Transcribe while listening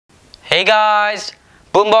Hey guys,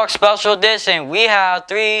 Boombox Special Edition. We have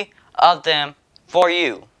 3 of them for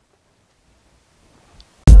you.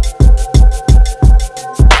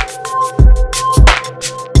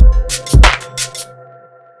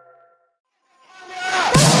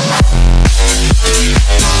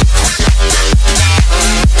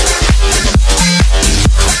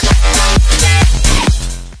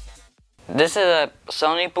 This is a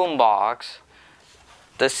Sony boombox.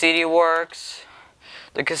 The CD works,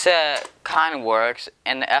 the cassette kind of works,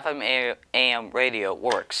 and the FM AM radio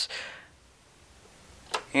works.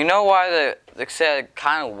 You know why the cassette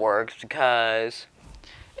kind of works? Because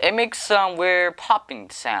it makes some weird popping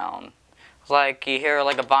sound, like you hear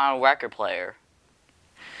like a vinyl record player.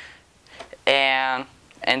 And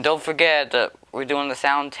don't forget that we're doing the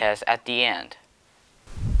sound test at the end.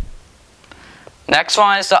 Next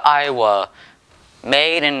one is the AIWA,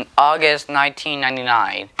 made in August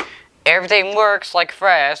 1999. Everything works like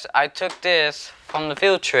fresh. I took this from the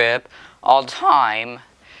field trip all the time.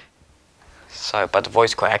 Sorry about the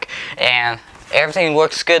voice crack. And everything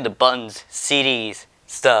works good. The buttons, CDs,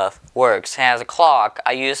 stuff works. It has a clock.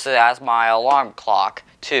 I use it as my alarm clock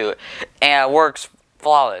too. And it works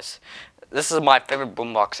flawless. This is my favorite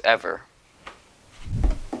boombox ever.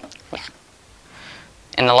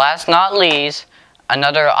 And the last not least,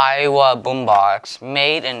 another AIWA boombox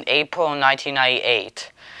made in April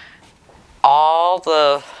 1998. All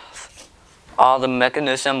the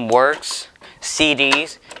mechanism works,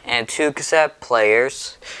 CDs and 2 cassette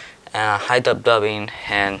players, high dub dubbing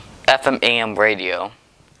and FM AM radio.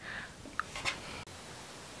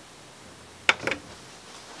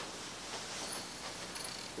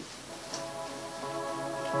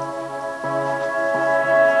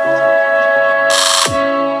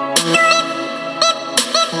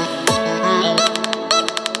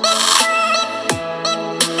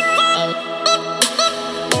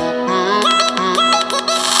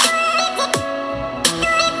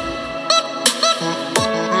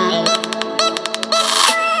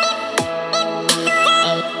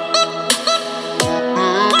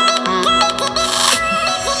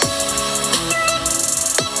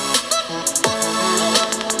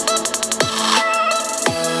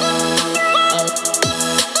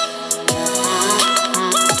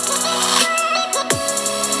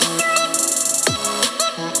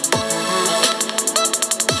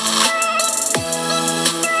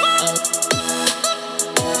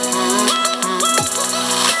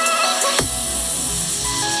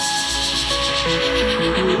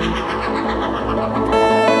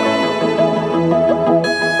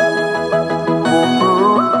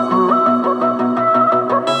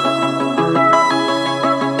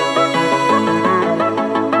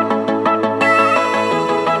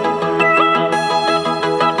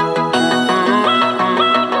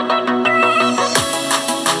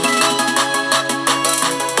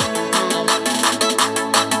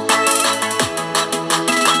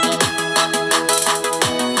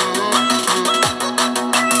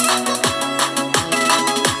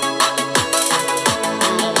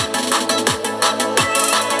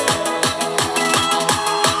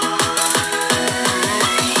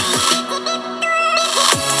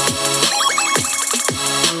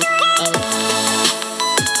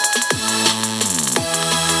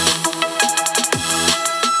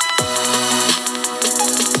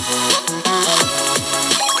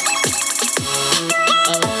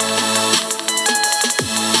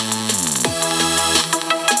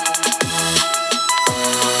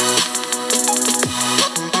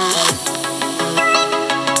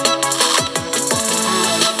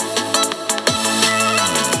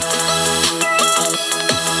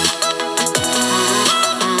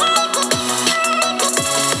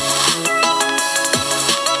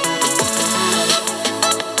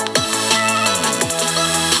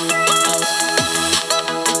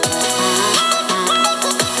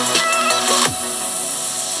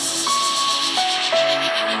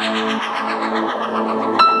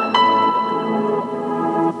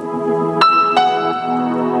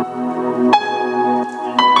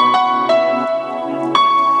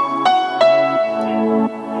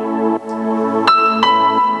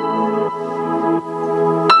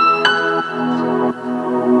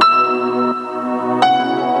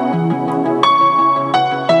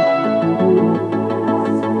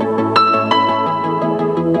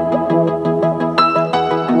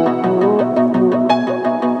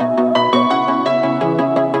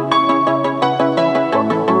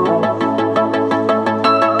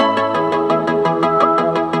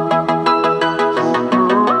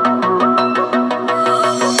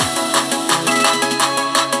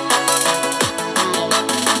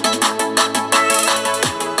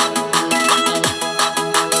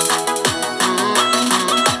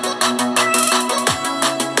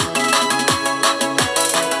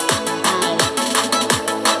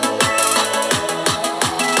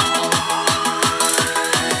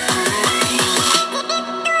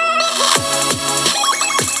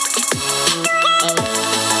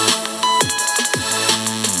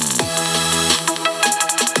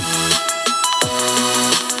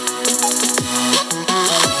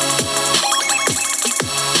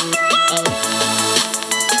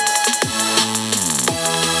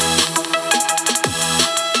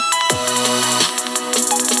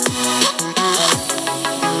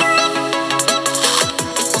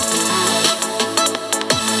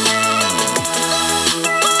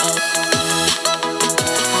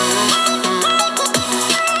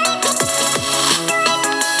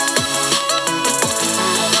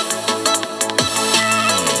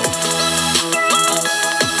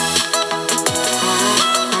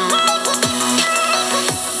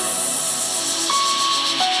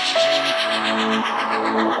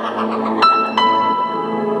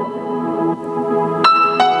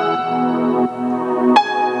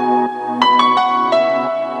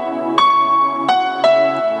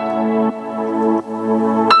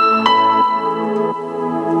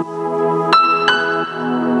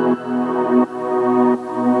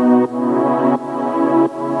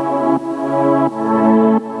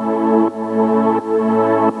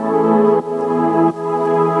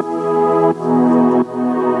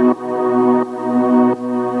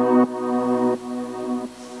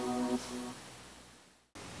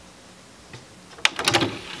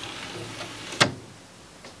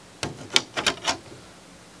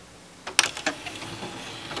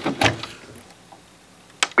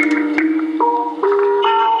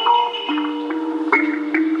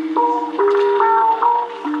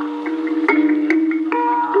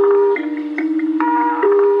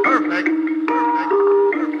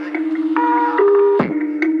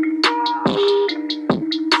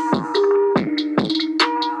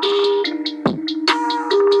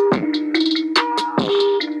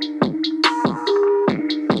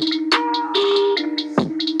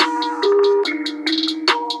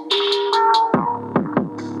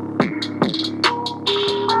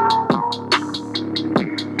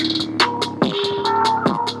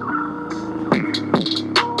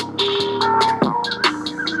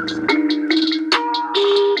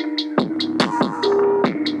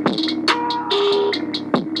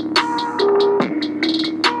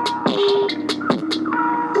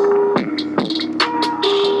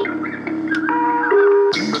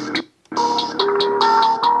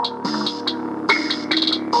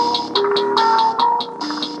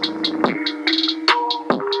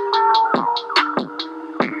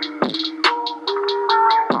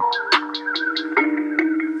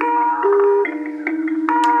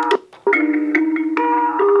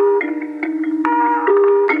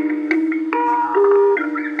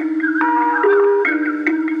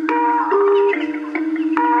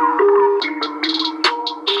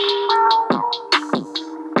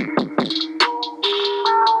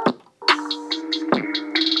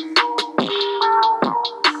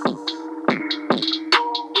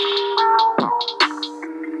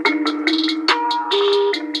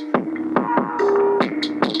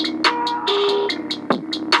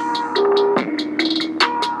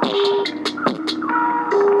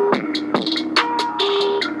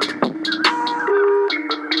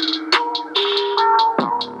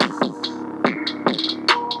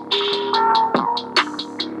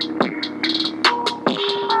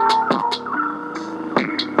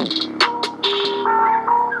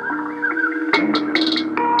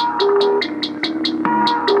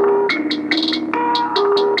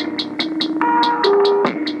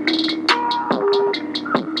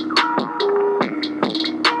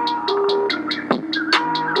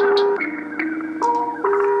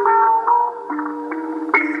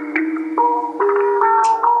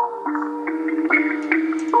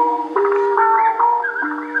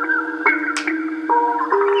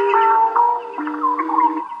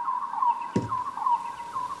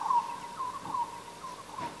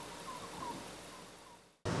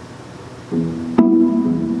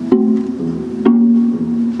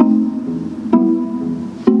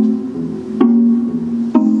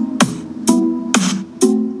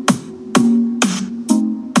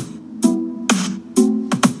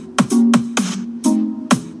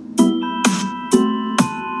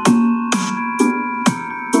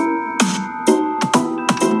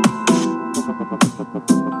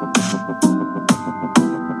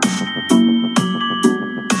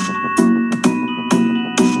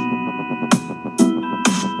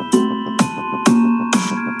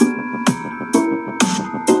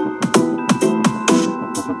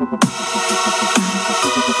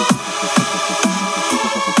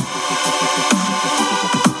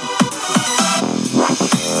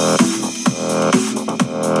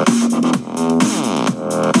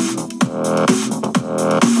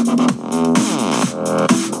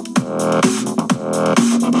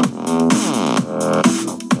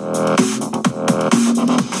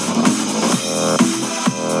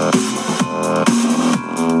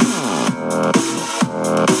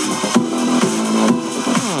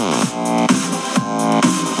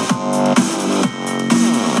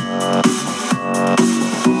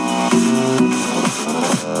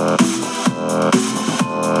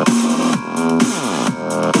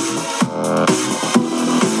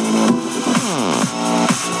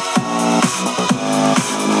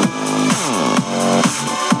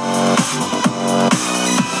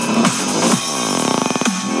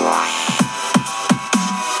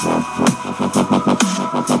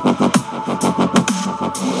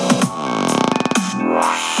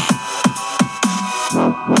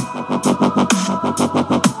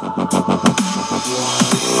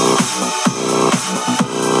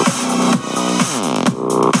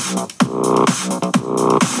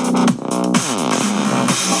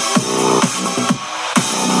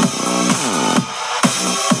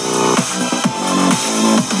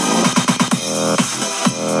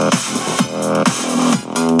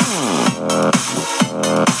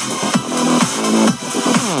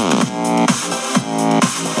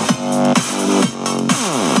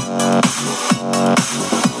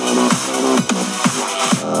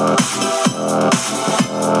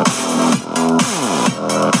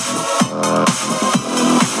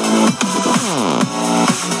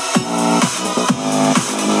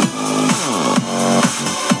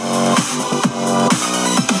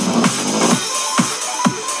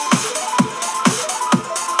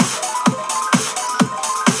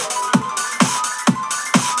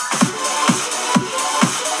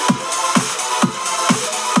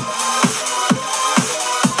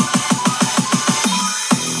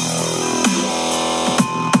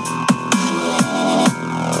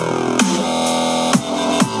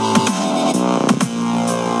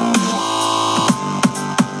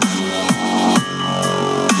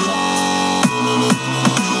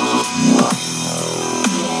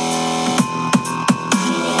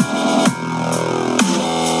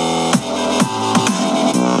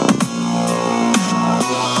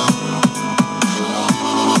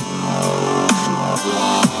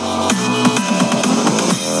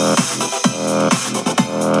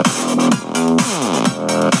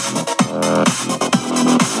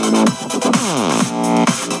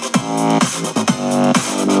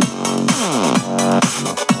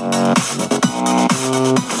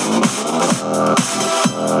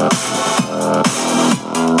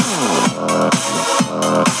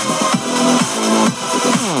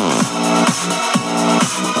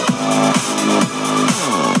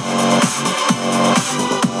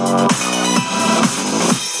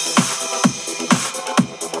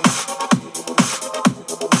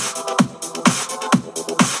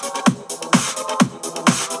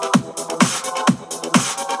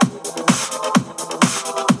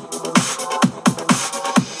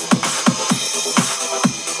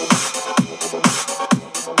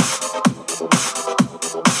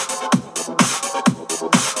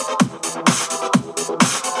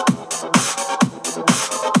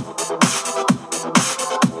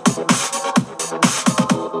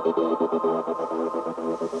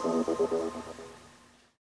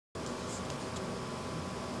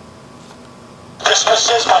 Christmas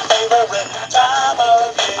is my favorite time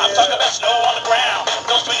of year. I'm talking about snow on the ground,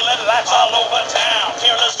 those twinkling lights all over town,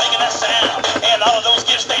 carolers making that sound, and all of those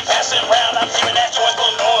gifts they passing around. I'm hearing that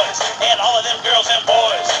joyful noise, and all of them girls and boys